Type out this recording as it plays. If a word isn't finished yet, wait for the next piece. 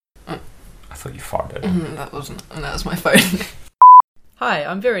thought you farted. That wasn't. That was my phone. Hi,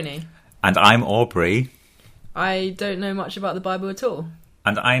 I'm Virani. And I'm Aubrey. I don't know much about the Bible at all.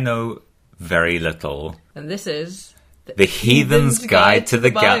 And I know very little. And this is... The Heathen's Guide to the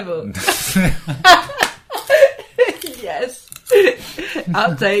Bible. Yes.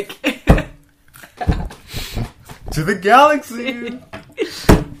 Outtake. To the galaxy!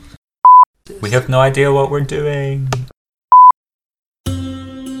 We have no idea what we're doing.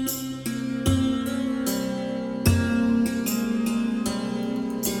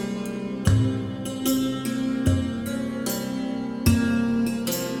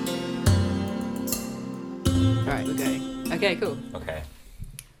 Alright, we're going. Okay, cool. Okay.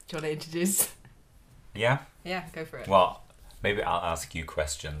 Do you want to introduce? Yeah? Yeah, go for it. Well, maybe I'll ask you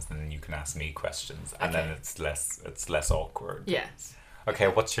questions and then you can ask me questions. And then it's less awkward. Yes. Okay,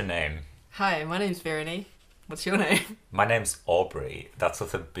 what's your name? Hi, my name's Virani. What's your name? My name's Aubrey. That's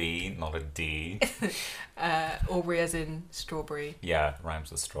with a B, not a D. Aubrey as in strawberry. Yeah,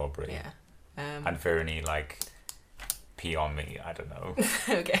 rhymes with strawberry. Yeah. And Virani, like, pee on me. I don't know.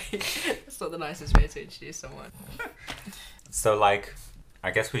 Okay. That's not the nicest way to introduce someone. So, like,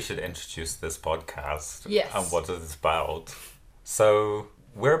 I guess we should introduce this podcast. Yes. And what it's about. So,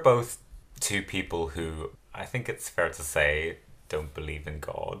 we're both two people who, I think it's fair to say, don't believe in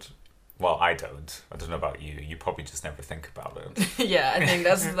God. Well, I don't. I don't know about you. You probably just never think about it. Yeah, I think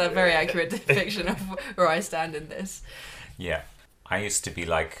that's a very accurate depiction of where I stand in this. Yeah. I used to be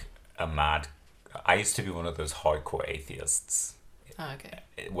like I used to be one of those hardcore atheists. Oh, okay.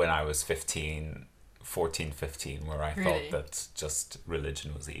 When I was 15, where I Really? thought that just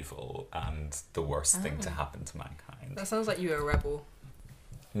religion was evil and the worst thing to happen to mankind. That sounds like you were a rebel.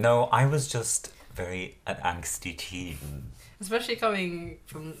 No, I was just an angsty teen. Especially coming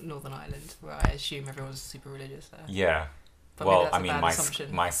from Northern Ireland, where I assume everyone's super religious there. Yeah. But maybe Well, that's I a mean, bad my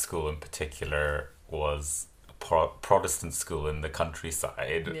assumption. my school in particular was a Protestant school in the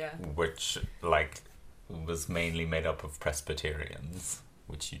countryside, Yeah. which like was mainly made up of Presbyterians,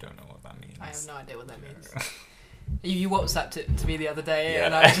 which you don't know what that means. I have no idea what that means. You WhatsApped it to me the other day, Yeah.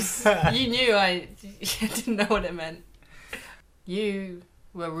 and I just... You knew I didn't know what it meant. You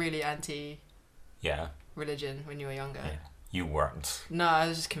were really Yeah. anti-religion when you were younger. Yeah. You weren't. No, I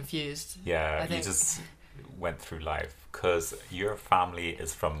was just confused. Yeah, I think- you just went through life because your family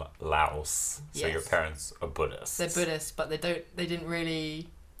is from Laos, so your Yes. parents are Buddhists. They're Buddhist, but they didn't really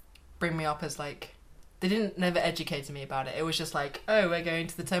bring me up as like... They never educated me about it. It was just like, oh, we're going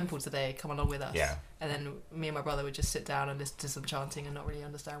to the temple today, come along with us. Yeah. And then me and my brother would just sit down and listen to some chanting and not really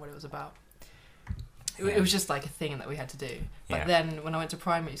understand what it was about. It was just like a thing that we had to do. But Yeah. then when I went to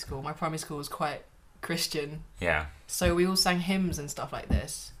primary school, my primary school was quite Christian. Yeah. So we all sang hymns and stuff like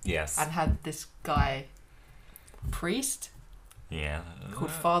this. Yes. And had this guy, priest, Yeah. called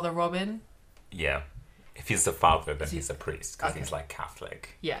Father Robin. Yeah. If he's the father, then Is he- he's a priest because Okay. he's like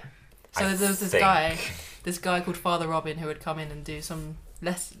Catholic. Yeah. So I there was this think. guy called Father Robin who would come in and do some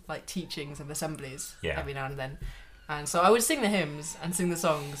less like teachings of assemblies Yeah. every now and then. And so I would sing the hymns and sing the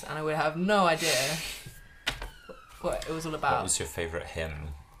songs, and I would have no idea what it was all about. What was your favourite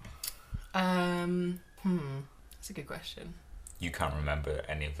hymn? That's a good question. You can't remember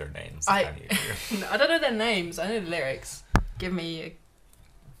any of their names. I- Can you? No, I don't know their names. I know the lyrics. Give me a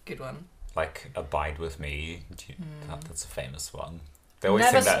good one. Like Abide With Me. That's a famous one. They always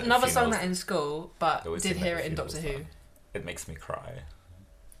sing that. Never at sung funerals. that in school, but They always did sing that hear at it in funerals, Doctor Who. though. It makes me cry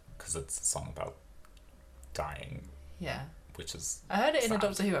because it's a song about dying, Yeah, which is I heard it in a sad.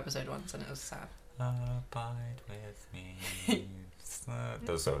 Doctor Who episode once, and it was sad. Abide with me.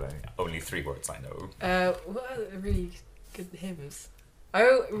 Those are the only 3 words I know. What are really good hymns? I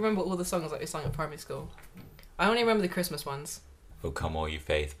remember all the songs that we sang at primary school. I only remember the Christmas ones. Oh, come all you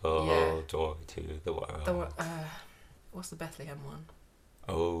faithful, Yeah. joy to the world. The what's the Bethlehem one?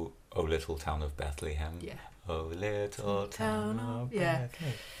 Oh, oh, little town of Bethlehem. Yeah, Oh, little town of Yeah.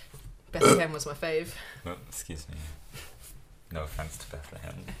 Bethlehem. Bethlehem was my fave. Oh, excuse me. No offense to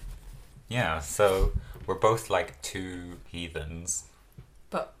Bethlehem. Yeah, so we're both like 2 heathens.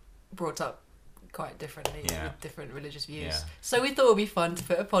 But brought up quite differently Yeah. with different religious views. Yeah. So we thought it would be fun to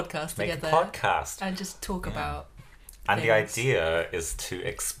put a podcast Make together a podcast. and just talk Yeah. about And the things. idea is to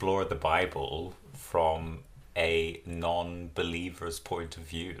explore the Bible from a non-believer's point of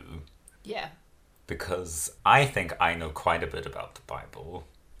view. Yeah. Because I think I know quite a bit about the Bible.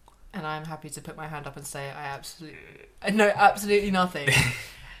 And I'm happy to put my hand up and say I know absolutely nothing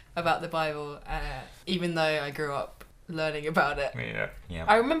about the Bible, even though I grew up learning about it. Yeah.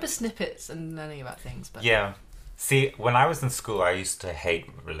 I remember snippets and learning about things, but Yeah. See, when I was in school, I used to hate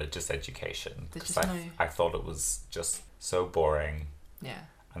religious education There's because just no- I thought it was just so boring. yeah.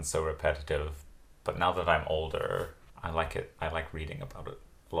 and so repetitive. But now that I'm older, I like it. I like reading about it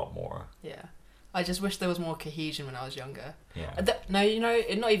a lot more. Yeah. I just wish there was more cohesion when I was younger. Yeah. No, you know,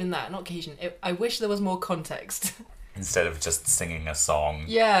 not even that, not cohesion. I wish there was more context. Instead of just singing a song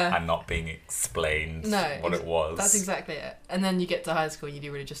and not being explained what it was. That's exactly it. And then you get to high school and you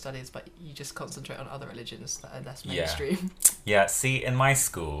do religious studies, but you just concentrate on other religions that are less mainstream. Yeah, see, in my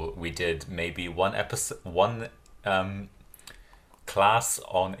school, we did maybe one class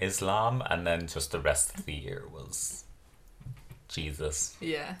on Islam, and then just the rest of the year was Jesus.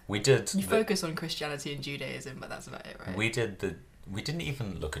 Yeah. We did... You focus on Christianity and Judaism, but that's about it, right? We didn't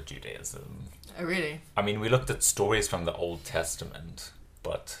even look at Judaism. Oh, really? I mean, we looked at stories from the Old Testament,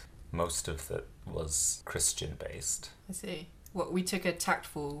 but most of it was Christian-based. I see. Well, we took a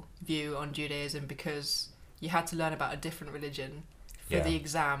tactful view on Judaism because you had to learn about a different religion for the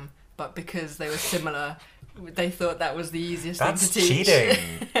exam, but because they were similar, they thought that was the easiest thing to teach. That's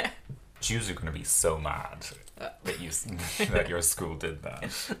cheating! Jews are going to be so mad that your school did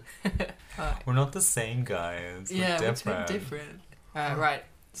that. We're not the same, guys. We're different. We're different. Right.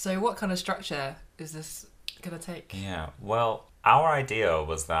 So what kind of structure is this going to take? Yeah, well, our idea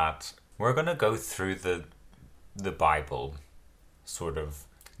was that we're going to go through the Bible, sort of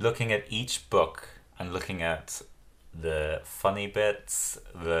looking at each book and looking at the funny bits,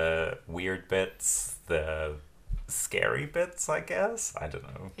 the weird bits, the scary bits, I guess. I don't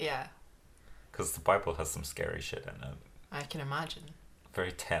know. Yeah. Because the Bible has some scary shit in it. I can imagine.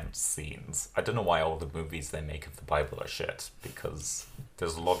 Very tense scenes. I don't know why all the movies they make of the Bible are shit, because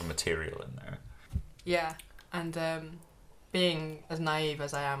there's a lot of material in there. Yeah, and being as naive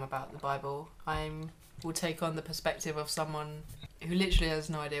as I am about the Bible, will take on the perspective of someone who literally has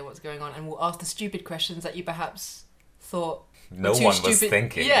no idea what's going on and will ask the stupid questions that you perhaps thought no one was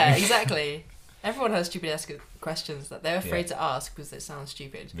thinking. Yeah, exactly. Everyone has stupid questions that they're afraid to ask because it sounds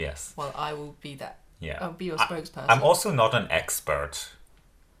stupid. Yes. Well, I will be that. Yeah. I'll be your spokesperson. I'm also not an expert.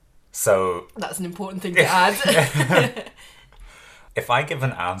 So... That's an important thing to add. If I give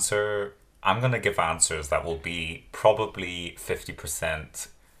an answer, I'm going to give answers that will be probably 50%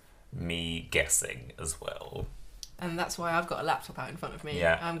 me guessing as well. And that's why I've got a laptop out in front of me.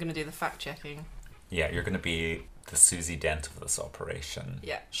 Yeah. I'm going to do the fact-checking. Yeah, you're going to be the Susie Dent of this operation.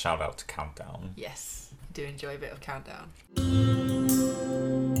 Yeah. Shout out to Countdown. Yes. I do enjoy a bit of Countdown.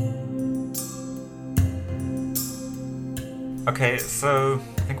 Okay, so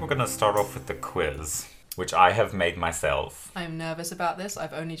I think we're going to start off with the quiz, which I have made myself. I'm nervous about this.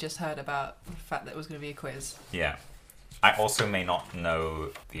 I've only just heard about the fact that it was going to be a quiz. Yeah. I also may not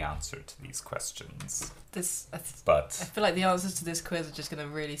know the answer to these questions. But I feel like the answers to this quiz are just going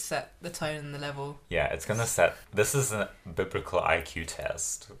to really set the tone and the level. Yeah, it's going to set... This is a biblical IQ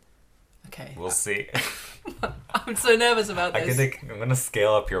test. Okay. We'll see. I'm so nervous about this. I'm going to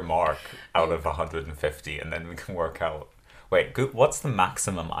scale up your mark out of 150 and then we can work out... Wait, what's the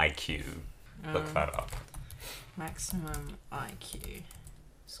maximum IQ? Look that up. Maximum IQ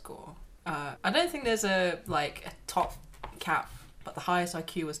score. I don't think there's a top cap, but the highest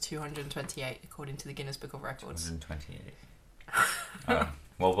IQ was 228 according to the Guinness Book of Records. 228.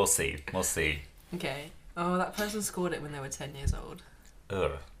 Well, we'll see. We'll see. Okay. Oh, that person scored it when they were 10 years old.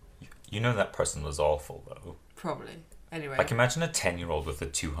 Ugh. You know that person was awful, though. Probably. Anyway. Imagine a 10-year-old with a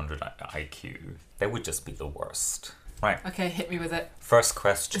 200 IQ. They would just be the worst. Right. Okay, hit me with it. First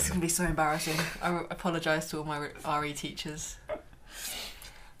question. This is going to be so embarrassing. I apologise to all my RE teachers.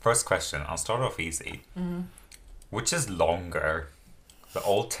 First question. I'll start off easy. Mm-hmm. Which is longer, the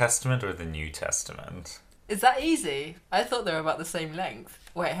Old Testament or the New Testament? Is that easy? I thought they were about the same length.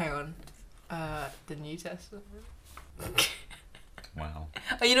 Wait, hang on. The New Testament? Wow.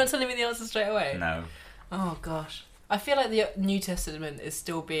 Are you not telling me the answer straight away? No. Oh, gosh. I feel like the New Testament is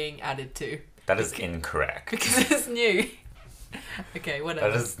still being added to. That is incorrect. Because it's new. Okay, whatever.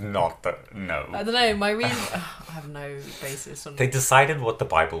 That is not no. I don't know, my reason... I have no basis on... They decided what the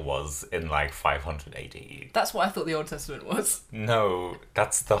Bible was in 500 AD. That's what I thought the Old Testament was. No,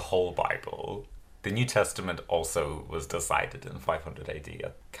 that's the whole Bible. The New Testament also was decided in 500 AD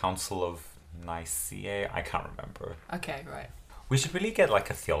at Council of Nicaea. I can't remember. Okay, right. We should really get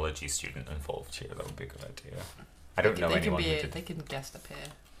a theology student involved here. That would be a good idea. I don't know anyone who did. They can guest up here.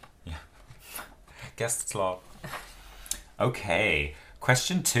 Yeah. Guest slot. Okay.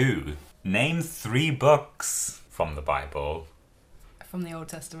 Question 2. Name 3 books from the Bible. From the Old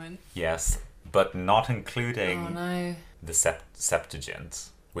Testament? Yes, but not including oh, no. the Septuagint,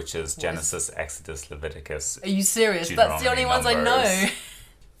 which is Genesis, Exodus, Leviticus. Are you serious? That's the only ones I know.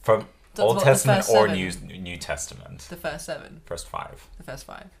 From Old Testament or New Testament? The first 7. First 5. The first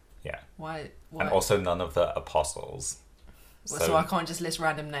 5. Yeah. Why? And also none of the apostles. So I can't just list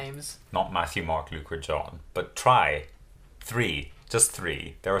random names. Not Matthew, Mark, Luke, or John. But try 3. Just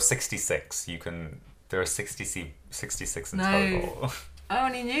 3. There are 66. There are 66 in total. I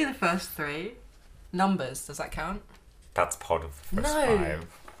only knew the first 3. Numbers, does that count? That's part of the first 5.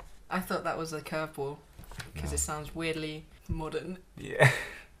 I thought that was a curveball because it sounds weirdly modern. Yeah.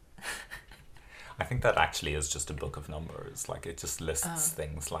 I think that actually is just a book of numbers. Like, it just lists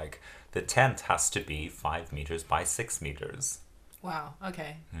things like the tent has to be 5 meters by 6 meters. Wow,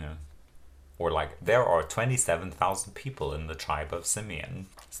 okay. Yeah. Or like, there are 27,000 people in the tribe of Simeon.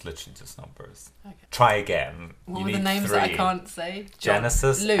 It's literally just numbers. Okay. Try again. What were the names 3. that I can't say?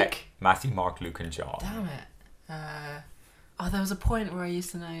 Genesis, Luke. Matthew, Mark, Luke, and John. Damn it. There was a point where I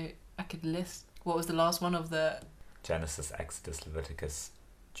used to know I could list. What was the last one of the... Genesis, Exodus, Leviticus,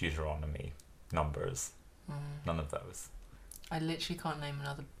 Deuteronomy, Numbers. None of those. I literally can't name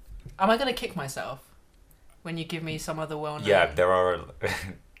another. Am I going to kick myself when you give me some other well-known? Yeah,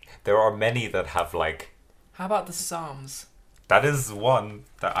 there are many that have like... How about the Psalms? That is one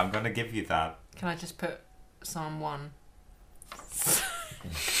that I'm going to give you that. Can I just put Psalm 1?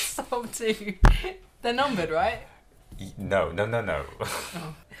 Psalm 2. They're numbered, right? No.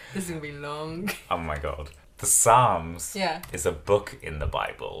 Oh, this is going to be long. Oh my god. The Psalms is a book in the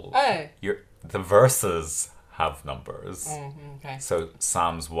Bible. Oh. The verses have numbers. Okay. So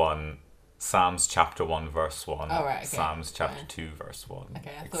Psalms chapter 1 verse 1. Oh, right, okay. Psalms chapter 2 verse 1.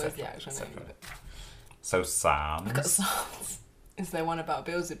 Okay, I thought it was the actual name of it. So Psalms. I've got Psalms. Is there one about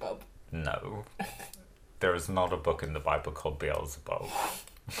Beelzebub? No. There is not a book in the Bible called Beelzebub.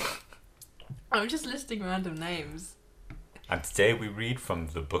 I'm just listing random names. And today we read from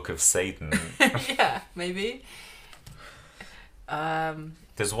the Book of Satan. Yeah, maybe.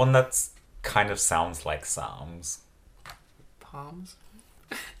 There's one that kind of sounds like Psalms. Palms?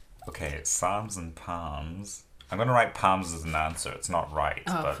 Okay, it's Psalms and Palms. I'm going to write Palms as an answer. It's not right.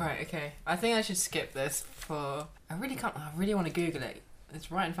 Oh, but... right, okay. I think I should skip this for... I really want to Google it.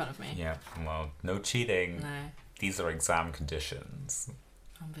 It's right in front of me. Yeah, well, no cheating. No. These are exam conditions.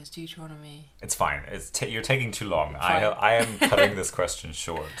 Numbers, Deuteronomy. It's fine. You're taking too long. I am cutting this question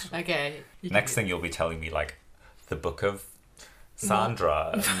short. Okay. Next thing you'll be telling me, like, the Book of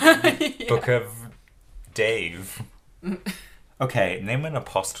Sandra. Yeah. Book of Dave. Okay, name an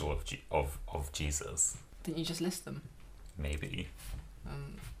apostle of Jesus. Didn't you just list them? Maybe.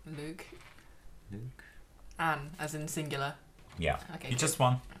 Luke. Luke. Anne, as in singular. Yeah. Okay. You just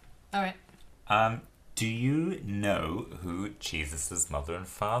won. Alright. Do you know who Jesus' mother and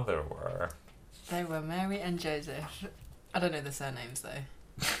father were? They were Mary and Joseph. I don't know the surnames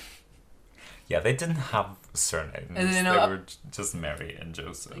though. Yeah, they didn't have surnames. They were just Mary and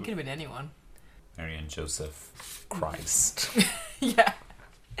Joseph. It could have been anyone. Mary and Joseph Christ. Yeah.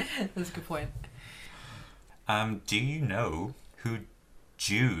 That's a good point. Do you know who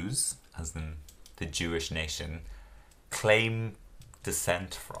Jews, as in the Jewish nation, claim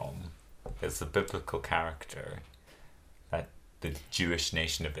descent from? There's a biblical character that the Jewish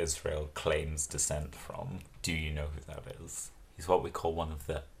nation of Israel claims descent from. Do you know who that is? He's what we call one of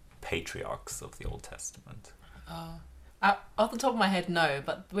the patriarchs of the Old Testament. Off the top of my head, no.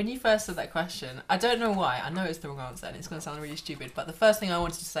 But when you first said that question, I don't know why. I know it's the wrong answer and it's going to sound really stupid. But the first thing I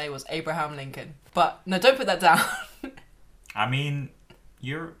wanted to say was Abraham Lincoln. But no, don't put that down. I mean,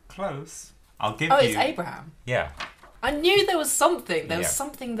 you're close. I'll give you... you... it's Abraham. Yeah. I knew there was something. There was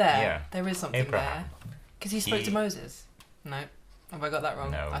something there. Yeah. There is something Abraham. there. Because he spoke to Moses. No. Have I got that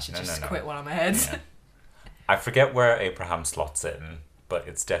wrong? No. I should No. quit while I'm ahead. Yeah. I forget where Abraham slots in, but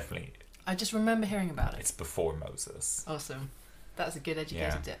it's definitely... I just remember hearing about it. It's before Moses. Awesome. That's a good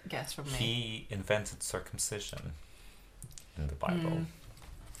educated guess from me. He invented circumcision in the Bible.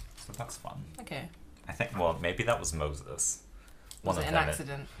 So that's fun. Okay. I think, well, maybe that was Moses. Was it an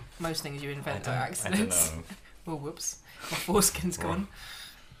accident? Most things you invent are accidents. I don't know. Oh, whoops. My foreskin's gone.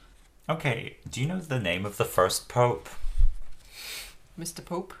 Okay, do you know the name of the first pope? Mr.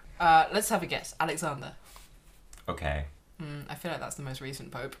 Pope? Let's have a guess. Alexander. Okay. I feel like that's the most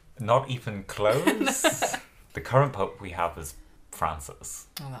recent pope. Not even close. The current pope we have is Francis.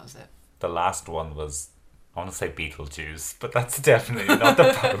 Oh, that was it. The last one was, I want to say Beetlejuice, but that's definitely not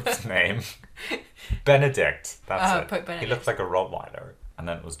the pope's name. Benedict. That's it. Pope Benedict. He looked like a Rottweiler. And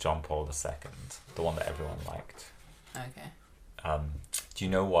then it was John Paul II, the one that everyone liked. Okay. Do you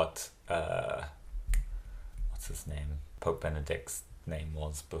know what, what's his name? Pope Benedict's name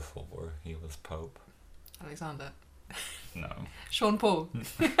was before he was pope? Alexander. No. Sean Paul.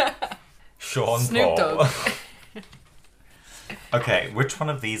 Sean Snoop Paul. Dogg. Okay, which one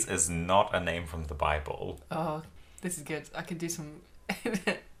of these is not a name from the Bible? Oh, this is good. I can do some...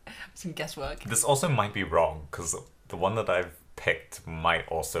 Some guesswork. This also might be wrong, because the one that I've picked might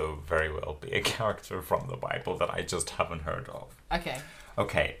also very well be a character from the Bible that I just haven't heard of. Okay.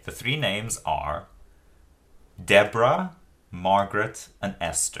 Okay, the three names are Deborah, Margaret, and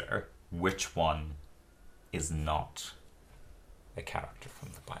Esther. Which one is not a character from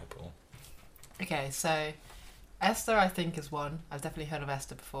the Bible? Okay, so Esther, I think, is one. I've definitely heard of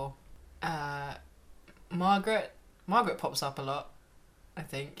Esther before. Margaret pops up a lot, I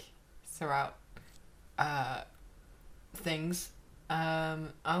think, throughout things. I'm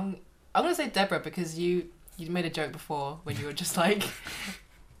gonna say Deborah because you made a joke before when you were just like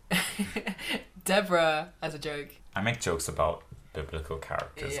Deborah as a joke. I make jokes about biblical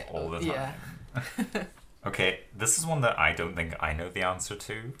characters all the time. Yeah. Okay, this is one that I don't think I know the answer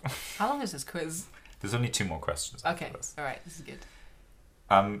to. How long is this quiz? There's only 2 more questions. Okay, alright, this is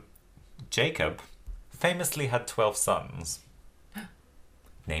good. Jacob famously had 12 sons.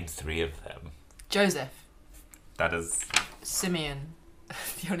 Name 3 of them. Joseph. That is... Simeon.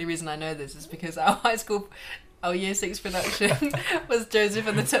 The only reason I know this is because our year 6 production was Joseph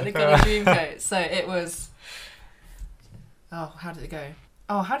and the Technicolor Dreamcoat. So it was... Oh, how did it go?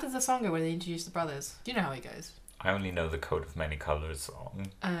 Oh, how did the song go when they introduced the brothers? Do you know how it goes? I only know the Coat of Many Colors song.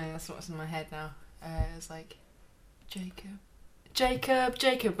 Oh, that's what's in my head now. It's like...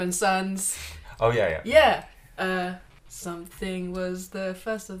 Jacob and Sons. Oh, yeah. Yeah. Something was the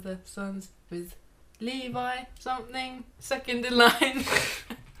first of the sons with Levi, something, second in line.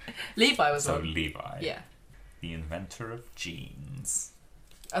 Levi was on. Levi. Yeah. The inventor of jeans.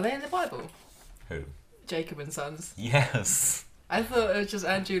 Are they in the Bible? Who? Jacob and Sons. Yes. I thought it was just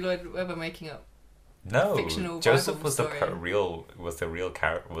Andrew Lloyd Webber making up. No. Fictional Joseph Bible was story.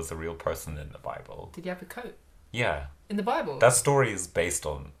 the real person in the Bible. Did he have a coat? Yeah. In the Bible? That story is based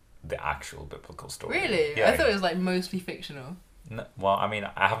on the actual biblical story. Really? Yeah. I thought it was like mostly fictional. No, well, I mean,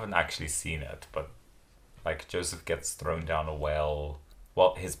 I haven't actually seen it, but like Joseph gets thrown down a well.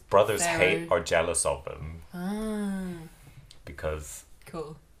 Well, his brothers Pharaoh. are jealous of him Ah. because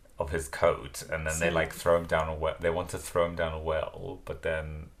Cool. of his coat, and then they So- like throw him down a well. They want to throw him down a well, but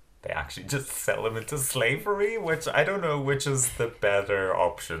then they actually just sell him into slavery, which I don't know which is the better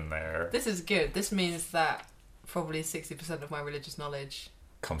option there. This is good. This means that probably 60% of my religious knowledge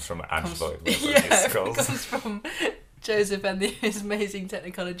Comes from Angelo. yeah, comes from Joseph and his amazing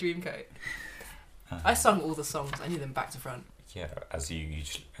Technicolor Dreamcoat. I sung all the songs. I knew them back to front. Yeah, as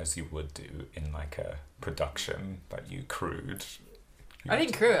you would do in like a production that you crewed. I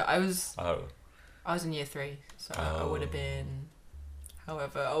didn't crew it. I was in year 3, so I would have been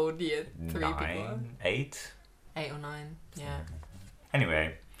however old year 3 people are. 9, 8? 8 or 9, yeah.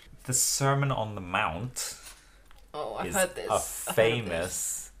 Anyway, the Sermon on the Mount Oh, I've is heard this. a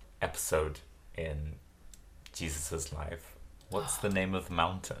famous episode in Jesus' life. What's the name of the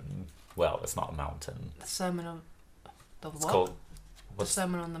mountain? Well, it's not a mountain. The Sermon on the what? It's called the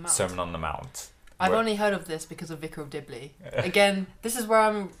Sermon on the Mount. Sermon on the Mount. I've only heard of this because of Vicar of Dibley. Again, this is where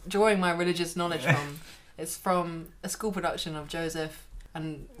I'm drawing my religious knowledge from. It's from a school production of Joseph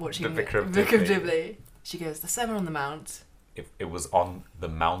and watching The Vicar of Dibley. She goes, the Sermon on the Mount. It was on the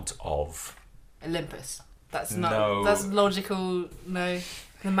Mount of... Olympus. That's not. No. That's logical. No,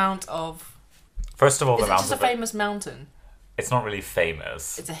 the Mount of. First of all, Is the it Mount just a of... famous mountain? It's not really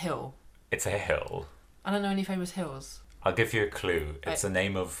famous. It's a hill. It's a hill. I don't know any famous hills. I'll give you a clue. It's the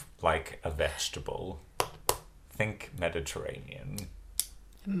name of, like, a vegetable. Think Mediterranean.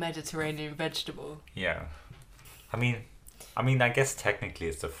 Mediterranean vegetable. Yeah. I mean, I guess technically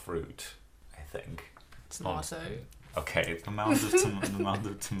it's a fruit, I think. It's not... Tomato. Okay, the amount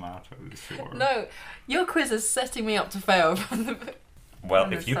of tomatoes, sure. No, your quiz is setting me up to fail. Well,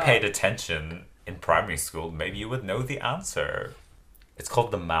 from if the you start. paid attention in primary school, maybe you would know the answer. It's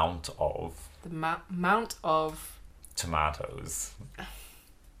called the Mount of The Mount of. Tomatoes.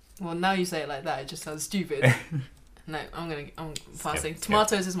 Well, now you say it like that, it just sounds stupid. No, I'm passing. Skip.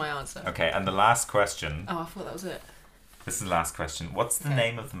 Tomatoes is my answer. Okay, and the last question. Oh, I thought that was it. This is the last question. What's the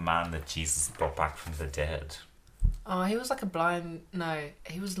name of the man that Jesus brought back from the dead? Oh, he was like a blind. No,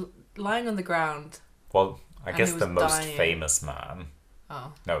 he was lying on the ground. Well, I And guess he the was most dying. famous man.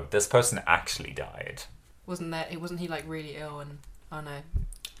 Oh, No, this person actually died. wasn't he like really ill and? Oh no.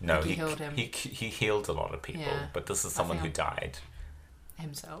 No, Like he he healed him. He healed a lot of people, Yeah. but this is someone who think died.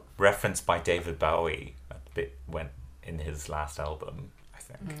 Himself. Referenced by David Bowie a bit went in his last album, I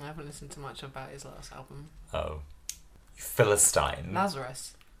think. I haven't listened to much about his last album. Oh, Philistine.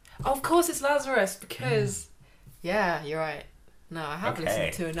 Lazarus. Oh, of course it's Lazarus because. Yeah, you're right. No, I have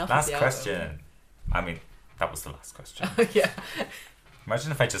listened to enough last of the question. I mean, that was the last question. album. Yeah.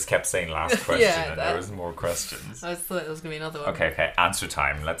 Imagine if I just kept saying last question Yeah, and there was more questions. I thought there was going to be another one. Okay. Answer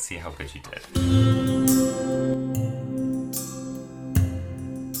time. Let's see how good you did.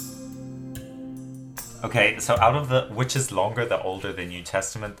 Okay, so out of the... Which is longer, the Older, the New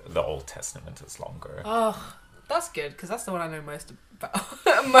Testament? The Old Testament is longer. Oh, that's good, because that's the one I know most about.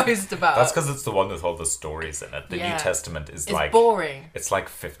 That's because it's the one with all the stories in it. The New Testament is it's like... boring. It's like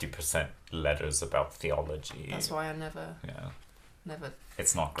 50% letters about theology. That's why I never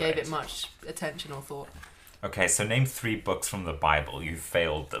it's not great. gave it much attention or thought. Okay, so name 3 books from the Bible. You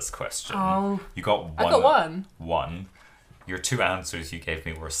failed this question. Oh. You got one. I got one. One. Your 2 answers you gave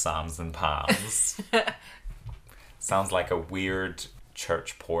me were Psalms and Palms. Sounds like a weird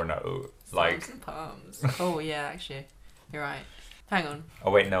church porno. Psalms and Palms. Oh, yeah, actually. You're right. Hang on.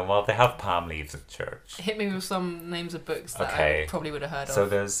 Oh, wait, no. Well, they have palm leaves at church. Hit me with some names of books that I probably would have heard of. So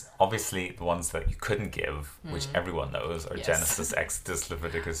there's obviously the ones that you couldn't give, which everyone knows, are Yes. Genesis, Exodus,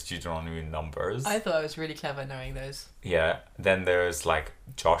 Leviticus, Deuteronomy, Numbers. I thought I was really clever knowing those. Yeah. Then there's like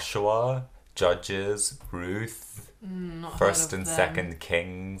Joshua, Judges, Ruth, Not First heard and of them. Second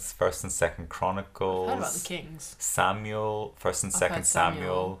Kings, First and Second Chronicles. Heard about the Kings. Samuel, First and I've Second heard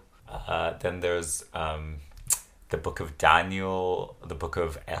Samuel. Then there's the Book of Daniel, the Book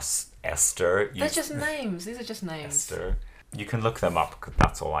of Esther. They're just names. These are just names. Esther. You can look them up because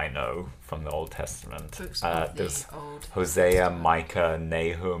that's all I know from the Old Testament. Books of There's the Old Hosea, Testament. Micah,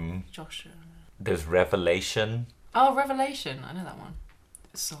 Nahum. Joshua. There's Revelation. Oh, Revelation. I know that one.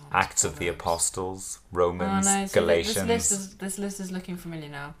 Psalms, Acts of the Proverbs. Apostles, Romans, Oh, no, so Galatians, this list is looking familiar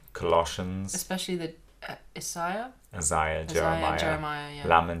now. Colossians, Especially the Isaiah, Jeremiah, yeah.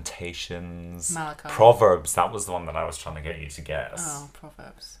 Lamentations, Malachi. Proverbs. That was the one that I was trying to get you to guess. Oh,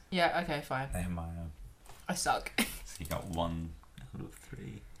 Proverbs. Yeah, okay, fine. Nehemiah. I suck. So you got 1 out of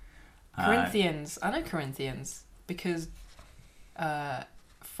 3. Corinthians. I know Corinthians because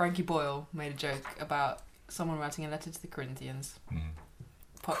Frankie Boyle made a joke about someone writing a letter to the Corinthians.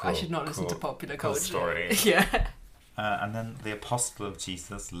 I should not listen to popular cool culture. Story. Yeah. And then the Apostle of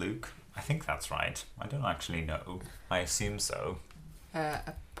Jesus, Luke. I think that's right. I don't actually know. I assume so.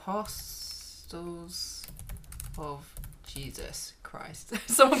 Apostles of Jesus Christ.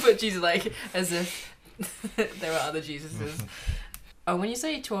 Someone put Jesus like as if there are other Jesuses. Oh, when you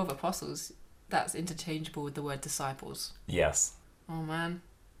say 12 apostles, that's interchangeable with the word disciples. Yes. Oh man,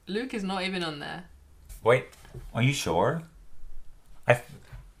 Luke is not even on there. Wait, are you sure? I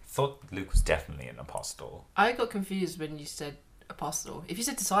thought Luke was definitely an apostle. I got confused when you said apostle. If you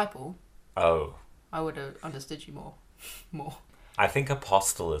said disciple, Oh. I would have understood you more. I think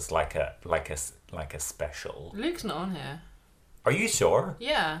apostle is like a special. Luke's not on here. Are you sure?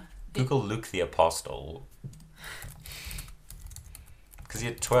 Yeah. Google Luke the Apostle. Because you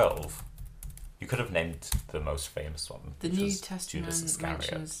had 12. You could have named the most famous one. The which New was Testament Judas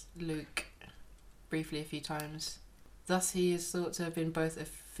Iscariot. mentions Luke briefly a few times. Thus, he is thought to have been both a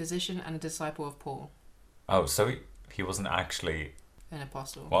physician and a disciple of Paul. Oh, so he wasn't actually... An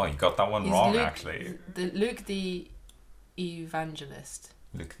apostle. Well, you got that one He's wrong, Luke, actually. Luke the Evangelist.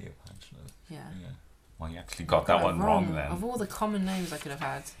 Luke the Evangelist. Yeah. Well, you actually got that one wrong then. Of all the common names I could have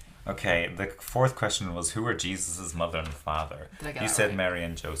had. Okay, the 4th question was, who are Jesus' mother and father? Did I get You that said right? Mary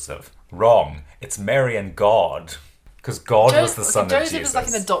and Joseph. Wrong. It's Mary and God. Because God was the son of Jesus. Joseph was like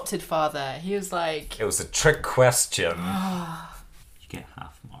an adopted father. He was like... It was a trick question. You get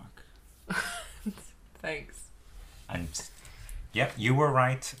half mark. Thanks. And, yep, you were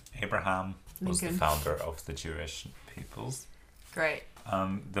right. Abraham was Lincoln. the founder of the Jewish peoples. Great.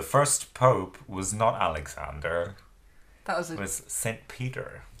 The first pope was not Alexander. That was It was Saint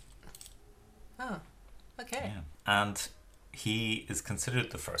Peter. Oh, okay. Yeah. And he is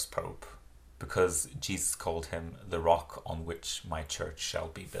considered the first pope because Jesus called him the rock on which my church shall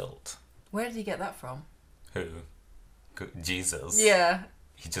be built. Where did he get that from? Who? Jesus. Yeah.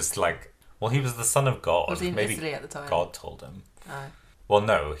 He just he was the son of God. Was he in Maybe Italy at the time? God told him. Oh. Well,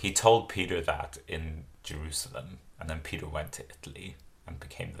 no, he told Peter that in Jerusalem, and then Peter went to Italy and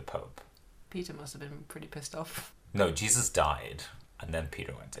became the pope. Peter must have been pretty pissed off. No, Jesus died, and then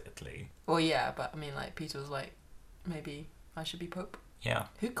Peter went to Italy. Well, yeah, but I mean, like, Peter was like, maybe I should be pope. Yeah.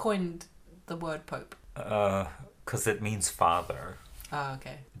 Who coined the word pope? Because it means father. Oh,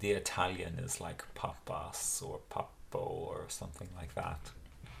 okay. The Italian is like papas or papo or something like that,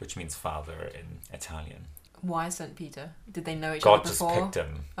 which means father in Italian. Why St. Peter? Did they know each God other just before? picked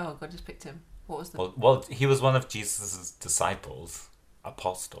him. Oh, God just picked him. What was the... Well, he was one of Jesus' disciples,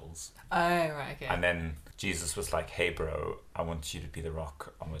 apostles. Oh, right, okay. And then Jesus was like, hey bro, I want you to be the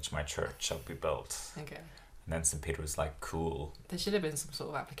rock on which my church shall be built. Okay. And then St. Peter was like, cool. There should have been some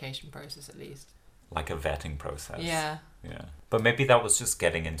sort of application process at least. like a vetting process. Yeah. Yeah. But maybe that was just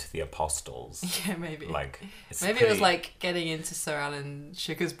getting into the apostles. Yeah, maybe. Like, it was like getting into Sir Alan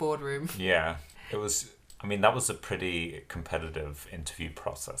Sugar's boardroom. Yeah. It was, I mean, that was a pretty competitive interview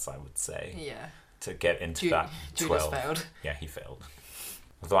process, I would say. Yeah. To get into that 12. Judas failed. Yeah, he failed.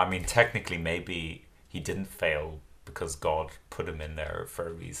 Although, I mean, technically, maybe he didn't fail because God put him in there for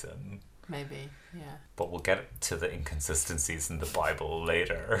a reason. Maybe, yeah. But we'll get to the inconsistencies in the Bible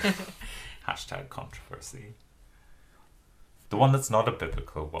later. Hashtag controversy. The one that's not a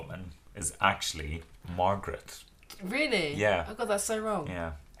biblical woman is actually Margaret. Really? Yeah. I got that so wrong.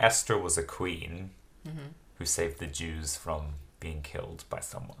 Yeah. Esther was a queen who saved the Jews from being killed by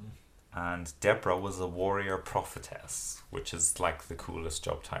someone. And Deborah was a warrior prophetess, which is like the coolest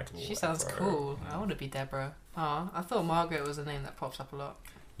job title She sounds ever. cool. I want to be Deborah. Oh, I thought Margaret was a name that pops up a lot.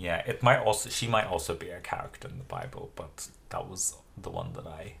 Yeah, she might also be a character in the Bible, but that was the one that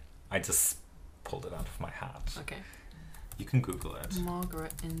I just pulled it out of my hat. Okay. You can Google it.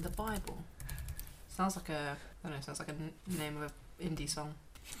 Margaret in the Bible. Sounds like a name of an indie song.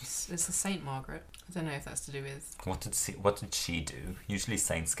 It's the Saint Margaret. I don't know if that's to do with... What did she do? Usually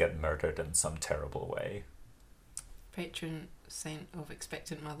saints get murdered in some terrible way. Patron saint of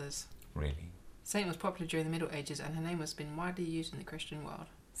expectant mothers. Really? Saint was popular during the Middle Ages and her name has been widely used in the Christian world.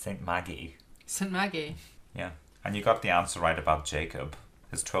 Saint Maggie. Saint Maggie. Yeah. And you got the answer right about Jacob.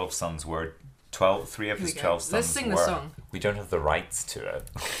 His 12 sons were... 3 of his 12 sons Let's sing were... the song. We don't have the rights to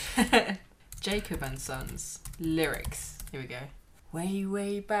it. Jacob and Sons. Lyrics. Here we go. Way,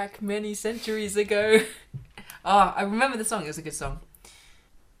 way back many centuries ago. I remember the song. It was a good song.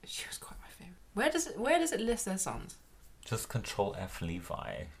 She was quite my favourite. Where does it list their sons? Just Control F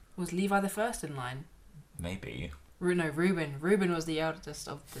Levi. Was Levi the first in line? Maybe. No, Reuben. Reuben was the eldest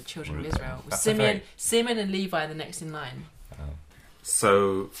of the children of Israel. That's Simeon and Levi the next in line.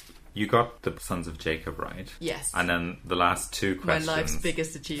 So you got the sons of Jacob right. Yes. And then the last two questions. My life's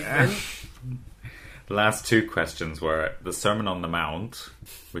biggest achievement. The last two questions were the Sermon on the Mount,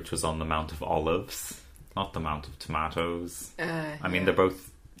 which was on the Mount of Olives, not the Mount of Tomatoes. I mean, they're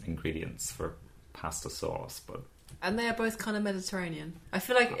both ingredients for pasta sauce, but... And they are both kind of Mediterranean. I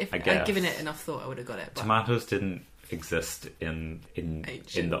feel like if I'd given it enough thought, I would have got it. But... Tomatoes didn't exist in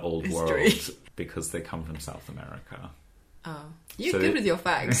the old history. world because they come from South America. Oh. You're good with your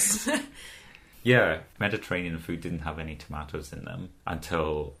facts. Yeah, Mediterranean food didn't have any tomatoes in them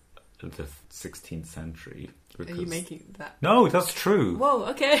until the 16th century. Are you making that? No, that's true. Whoa,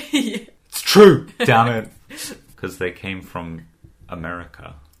 okay. It's true, damn it. Because they came from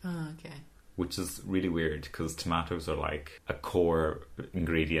America. Oh, okay. Which is really weird because tomatoes are like a core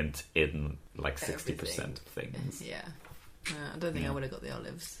ingredient in like 60% of things. Yeah. I don't think I would have got the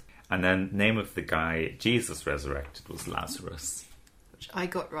olives. And then name of the guy Jesus resurrected was Lazarus. Which I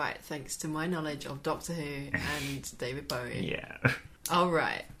got right thanks to my knowledge of Doctor Who and David Bowie. Yeah. All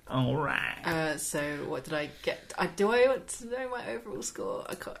right. So what did I get? Do I want to know my overall score?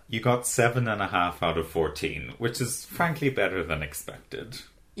 I can't. You got 7.5 out of 14, which is frankly better than expected.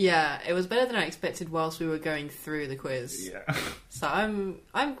 Yeah, it was better than I expected whilst we were going through the quiz. Yeah. So I'm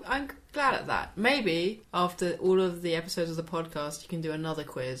glad at that. Maybe after all of the episodes of the podcast, you can do another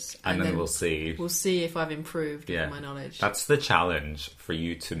quiz, and then we'll see. We'll see if I've improved with my knowledge. That's the challenge for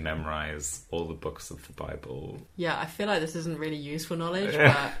you to memorize all the books of the Bible. Yeah, I feel like this isn't really useful knowledge,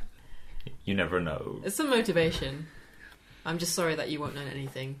 but you never know. It's some motivation. I'm just sorry that you won't learn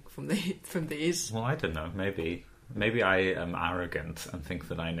anything from these. Well, I don't know. Maybe I am arrogant and think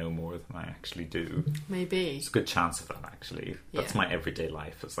that I know more than I actually do. Maybe. There's a good chance of that, actually. That's my everyday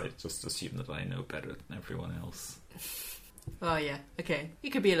life, is I just assume that I know better than everyone else. Oh, yeah. Okay. It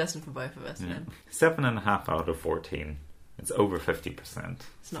could be a lesson for both of us, then. 7.5 out of 14. It's over 50%.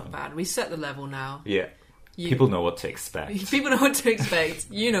 It's not bad. We set the level now. Yeah. People know what to expect. People know what to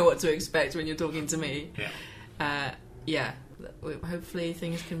expect. You know what to expect when you're talking to me. Yeah. Hopefully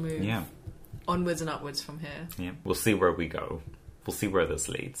things can move. Yeah. Onwards and upwards from here. Yeah, we'll see where we go. We'll see where this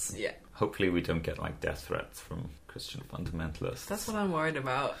leads. Yeah. Hopefully we don't get like death threats from Christian fundamentalists. That's what I'm worried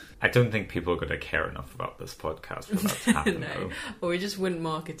about. I don't think people are going to care enough about this podcast for that to happen. No. Or we just wouldn't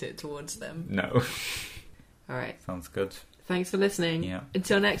market it towards them. No. All right. Sounds good. Thanks for listening. Yeah.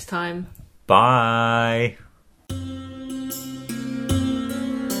 Until next time. Bye.